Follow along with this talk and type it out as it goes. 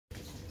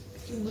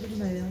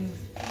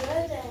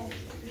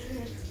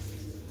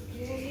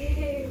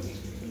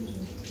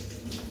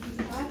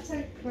That's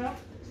a crap.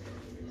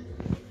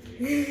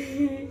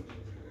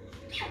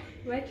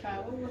 Might try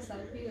one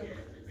myself here.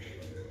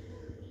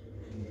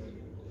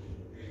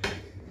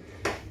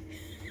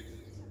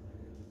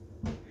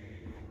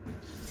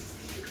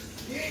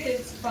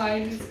 It's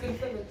fine, it's good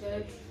for the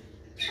birds.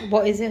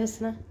 What is it,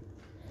 Husna?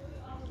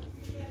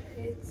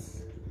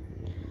 It's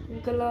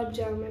gulab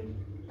jamun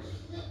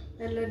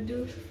and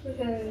laddu for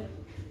the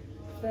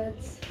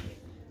birds.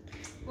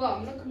 Well,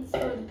 I'm not going to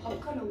throw the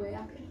popcorn away, I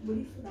paid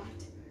money for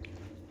that.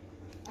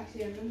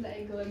 Actually, I'm going to let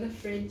it go in the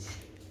fridge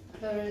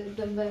for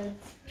the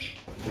birds.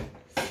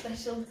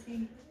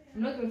 Specialty.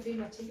 I'm not going to feed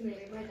my chicken,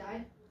 it might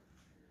die.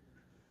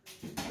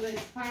 But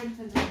it's fine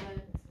for the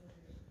birds.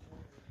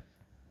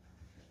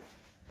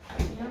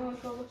 Now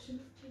I've got washing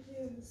up to do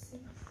in the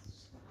sink.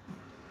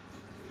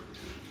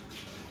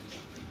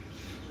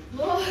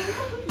 What?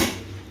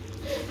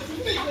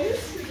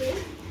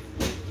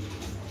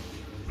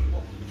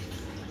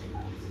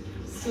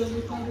 So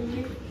recording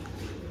me.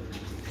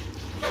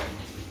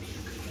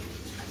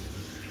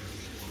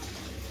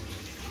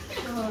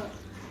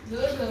 The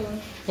other one.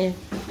 Yeah.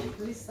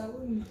 This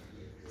one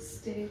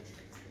stayed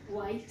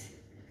white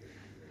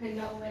and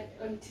now went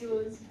until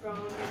it was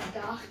brown and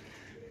dark.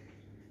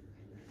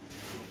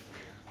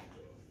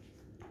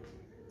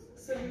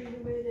 So we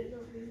made it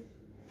not me.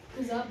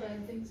 Because our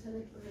bird thinks I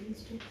like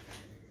burns too.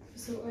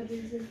 So what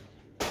reason?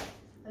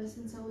 Ever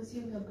since I was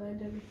young I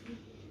burned everything.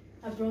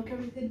 I broke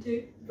everything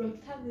too.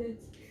 Broke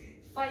tablets,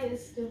 fire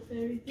stuff,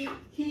 everything.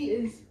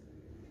 Heaters.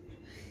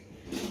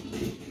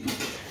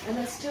 And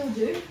I still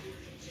do.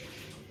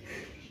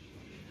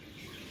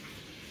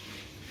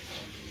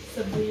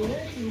 Sabrina,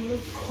 you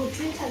will cut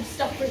it and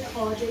stop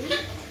recording.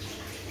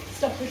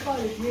 Stop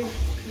recording.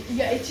 You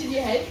got itch in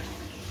your head.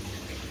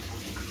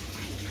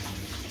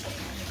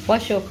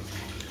 Wash up.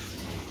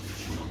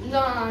 No,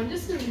 I'm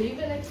just gonna leave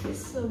it like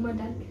this so my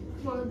dad can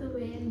come all the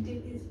way and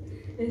do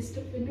his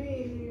stuff in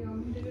it.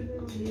 I'm doing it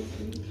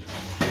obviously.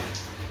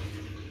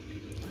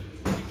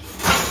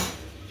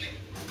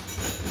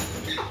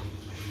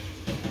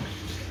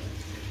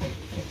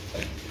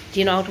 Do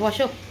you know how to wash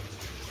up?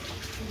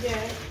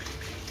 Yeah.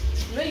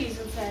 I'm not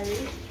using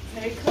fairy.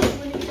 Fairy comes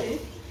when you do.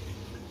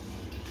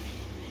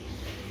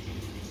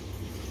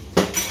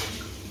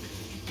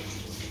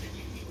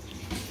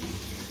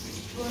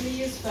 I only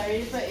use fairy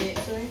if I ate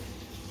something.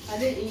 I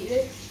didn't eat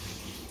it.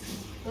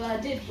 Well, I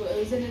did, but it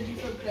was in a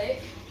different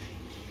plate.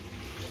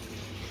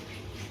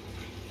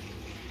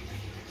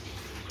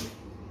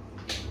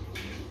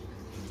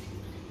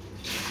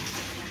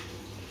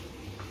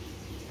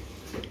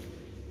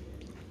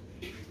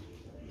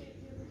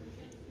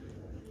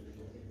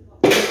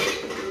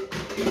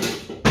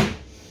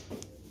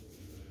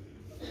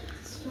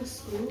 It's for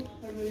school.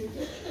 I moved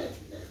it.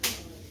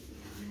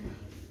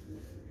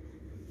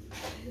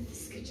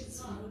 This kitchen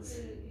smells.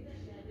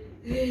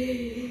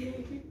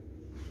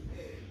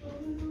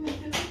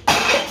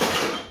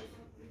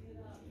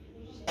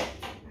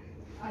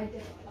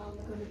 I'm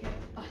gonna get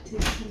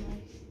battered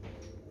tonight.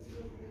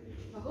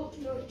 I hope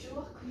no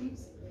Joe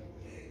comes.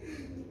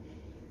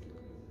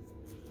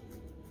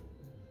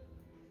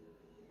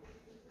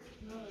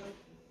 No.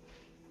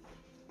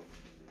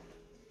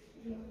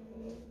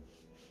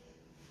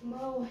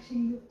 More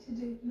washing up to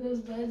do. Those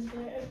birds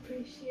might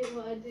appreciate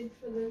what I did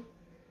for them.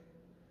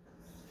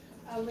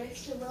 I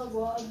wasted my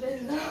water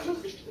bill now.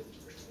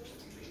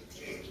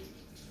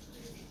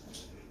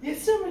 You're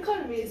still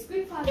recording me, it's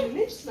been 5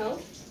 minutes now.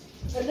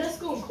 And that's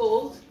going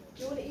cold.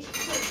 Do you want to eat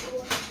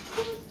cold?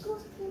 Go on,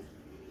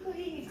 go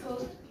eat it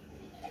cold.